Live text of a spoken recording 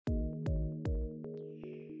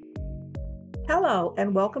Hello,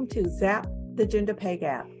 and welcome to Zap the Gender Pay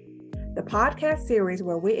Gap, the podcast series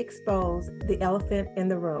where we expose the elephant in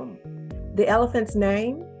the room. The elephant's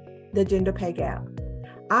name, the gender pay gap.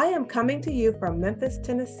 I am coming to you from Memphis,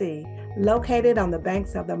 Tennessee, located on the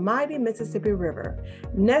banks of the mighty Mississippi River.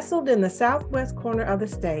 Nestled in the southwest corner of the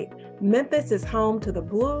state, Memphis is home to the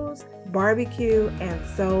blues, barbecue, and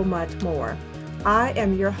so much more. I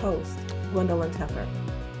am your host, Gwendolyn Tucker.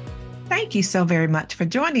 Thank you so very much for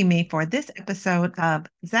joining me for this episode of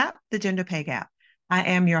Zap the Gender Pay Gap. I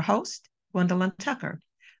am your host, Gwendolyn Tucker.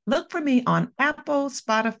 Look for me on Apple,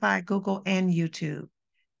 Spotify, Google, and YouTube.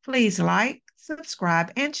 Please like,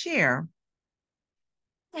 subscribe, and share.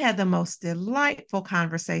 I had the most delightful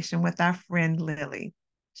conversation with our friend Lily.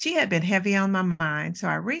 She had been heavy on my mind, so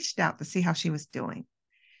I reached out to see how she was doing.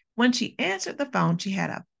 When she answered the phone, she had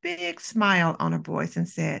a big smile on her voice and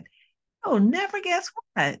said, "Oh, never guess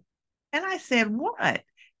what?" And I said, "What?"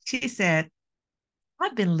 She said,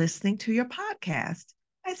 "I've been listening to your podcast."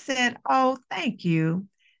 I said, "Oh, thank you."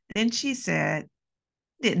 Then she said,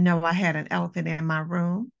 "Didn't know I had an elephant in my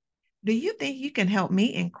room. Do you think you can help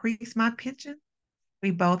me increase my pitching?"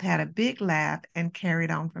 We both had a big laugh and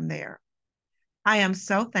carried on from there. I am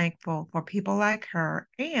so thankful for people like her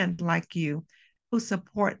and like you who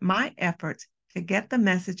support my efforts to get the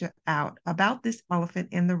message out about this elephant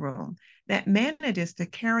in the room that manages to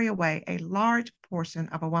carry away a large portion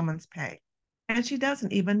of a woman's pay. And she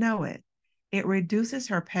doesn't even know it. It reduces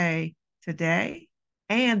her pay today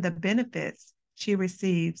and the benefits she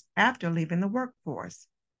receives after leaving the workforce.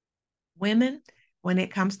 Women, when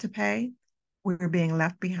it comes to pay, we're being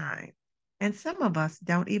left behind. And some of us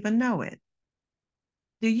don't even know it.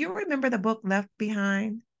 Do you remember the book Left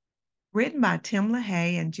Behind? Written by Tim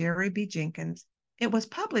LaHaye and Jerry B. Jenkins, it was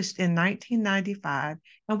published in 1995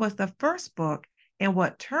 and was the first book in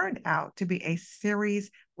what turned out to be a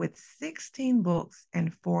series with 16 books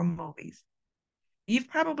and 4 movies. You've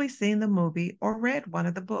probably seen the movie or read one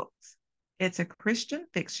of the books. It's a Christian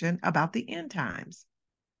fiction about the end times.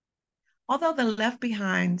 Although the Left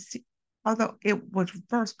Behind, although it was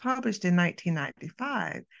first published in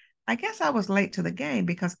 1995, I guess I was late to the game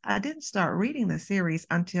because I didn't start reading the series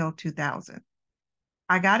until 2000.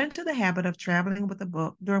 I got into the habit of traveling with a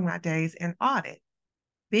book during my days in audit.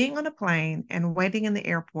 Being on a plane and waiting in the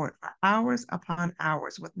airport for hours upon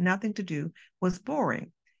hours with nothing to do was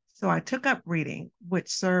boring. So I took up reading, which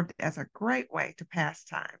served as a great way to pass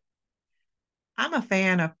time. I'm a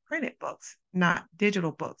fan of printed books, not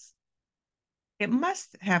digital books. It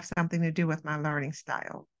must have something to do with my learning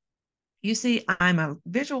style. You see, I'm a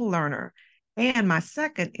visual learner, and my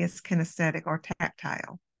second is kinesthetic or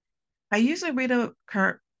tactile. I usually read a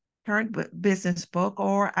current business book,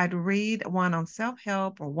 or I'd read one on self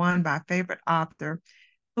help or one by a favorite author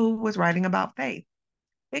who was writing about faith.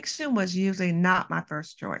 Fiction was usually not my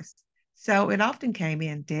first choice, so it often came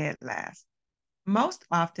in dead last. Most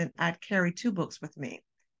often, I'd carry 2 books with me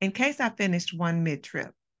in case I finished one mid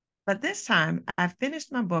trip. But this time, I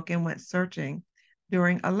finished my book and went searching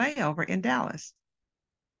during a layover in Dallas.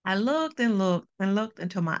 I looked and looked and looked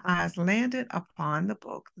until my eyes landed upon the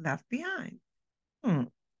book Left Behind. Hmm,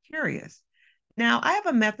 curious. Now, I have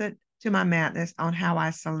a method to my madness on how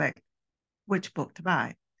I select which book to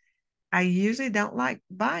buy. I usually don't like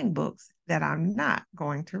buying books that I'm not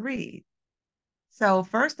going to read. So,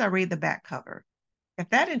 first I read the back cover. If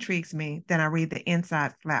that intrigues me, then I read the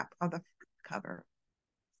inside flap of the front cover.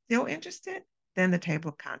 Still interested? Then the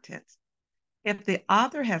table of contents. If the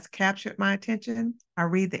author has captured my attention, I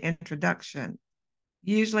read the introduction.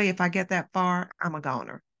 Usually, if I get that far, I'm a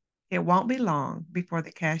goner. It won't be long before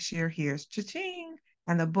the cashier hears cha-ching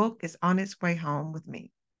and the book is on its way home with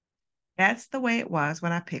me. That's the way it was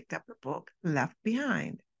when I picked up the book Left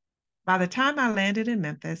Behind. By the time I landed in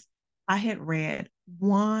Memphis, I had read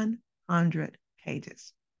 100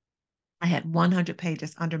 pages. I had 100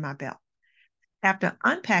 pages under my belt. After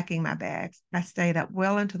unpacking my bags, I stayed up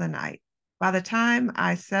well into the night. By the time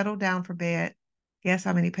I settled down for bed, guess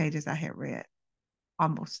how many pages I had read?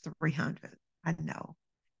 Almost 300. I know.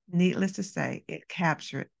 Needless to say, it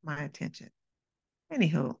captured my attention.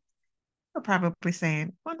 Anywho, you're probably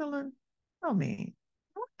saying, Gwendolyn, tell me,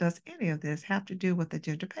 what does any of this have to do with the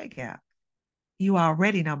gender pay gap? You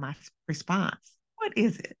already know my response. What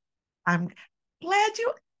is it? I'm glad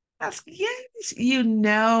you asked. Yes, you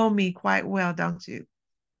know me quite well, don't you?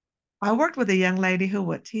 I worked with a young lady who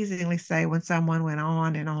would teasingly say when someone went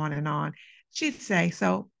on and on and on, she'd say,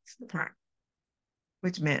 "So what's the point?"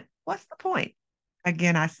 Which meant, "What's the point?"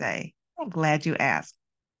 Again, I say, "I'm glad you asked."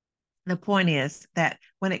 The point is that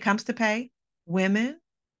when it comes to pay, women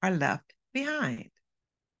are left behind.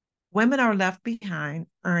 Women are left behind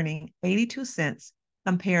earning 82 cents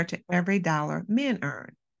compared to every dollar men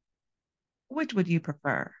earn. Which would you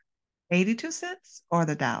prefer, 82 cents or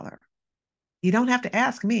the dollar? You don't have to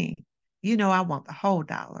ask me. You know I want the whole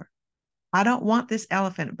dollar. I don't want this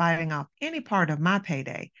elephant biting off any part of my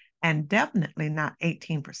payday, and definitely not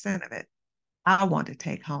 18% of it. I want to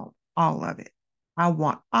take home all of it. I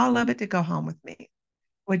want all of it to go home with me.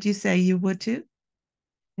 Would you say you would too?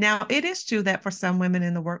 Now, it is true that for some women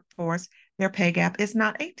in the workforce, their pay gap is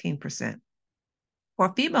not 18%.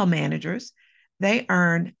 For female managers, they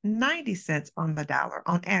earn 90 cents on the dollar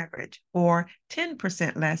on average, or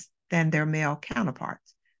 10% less than their male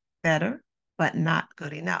counterparts. Better, but not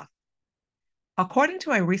good enough. According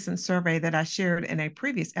to a recent survey that I shared in a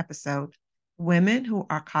previous episode, women who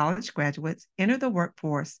are college graduates enter the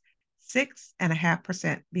workforce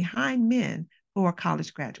 6.5% behind men who are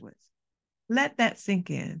college graduates. Let that sink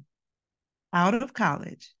in. Out of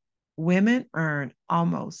college, women earn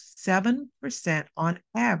almost 7% on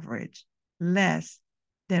average less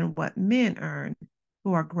than what men earn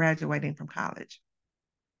who are graduating from college.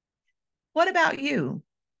 What about you?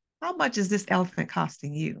 How much is this elephant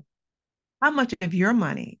costing you? How much of your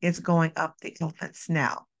money is going up the elephant's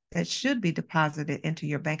snout that should be deposited into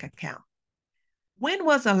your bank account? When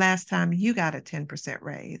was the last time you got a 10%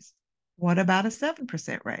 raise? What about a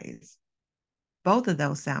 7% raise? Both of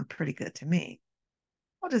those sound pretty good to me.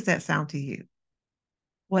 How does that sound to you?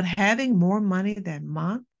 Would having more money than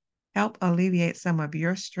month help alleviate some of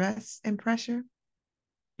your stress and pressure?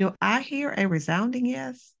 Do I hear a resounding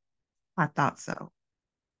yes? I thought so.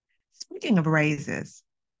 Speaking of raises,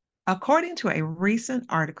 according to a recent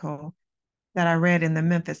article that I read in the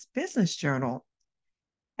Memphis Business Journal,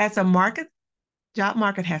 as the job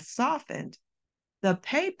market has softened, the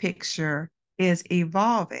pay picture is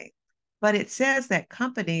evolving, but it says that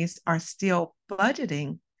companies are still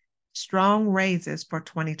budgeting strong raises for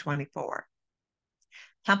 2024.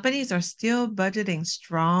 Companies are still budgeting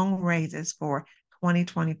strong raises for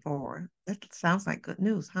 2024. That sounds like good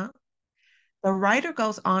news, huh? The writer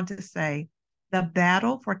goes on to say the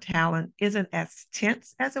battle for talent isn't as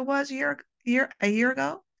tense as it was a year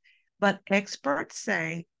ago, but experts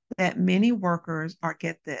say that many workers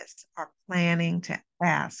get this, are planning to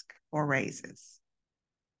ask for raises.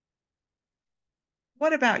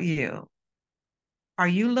 What about you? Are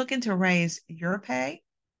you looking to raise your pay?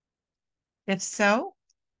 If so,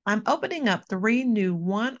 I'm opening up 3 new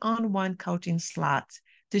one-on-one coaching slots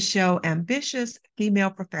to show ambitious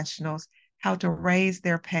female professionals how to raise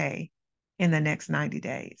their pay in the next 90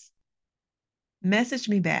 days. Message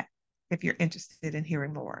me back if you're interested in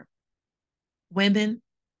hearing more. Women,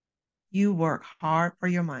 you work hard for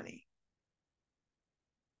your money.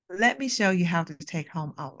 Let me show you how to take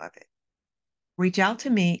home all of it. Reach out to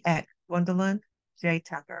me at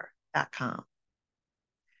GwendolynJTucker.com.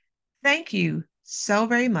 Thank you so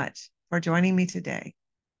very much for joining me today.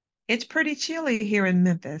 It's pretty chilly here in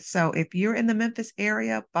Memphis, so if you're in the Memphis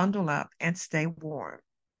area, bundle up and stay warm.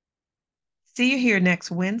 See you here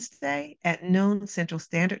next Wednesday at noon Central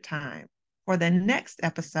Standard Time for the next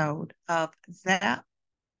episode of Zap,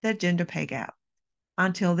 the Gender Pay Gap.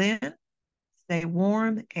 Until then, stay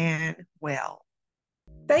warm and well.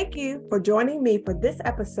 Thank you for joining me for this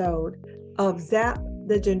episode of Zap,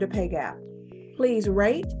 the Gender Pay Gap. Please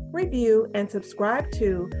rate, review, and subscribe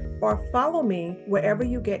to or follow me wherever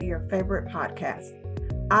you get your favorite podcast.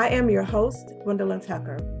 I am your host, Gwendolyn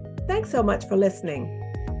Tucker. Thanks so much for listening.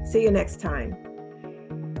 See you next time.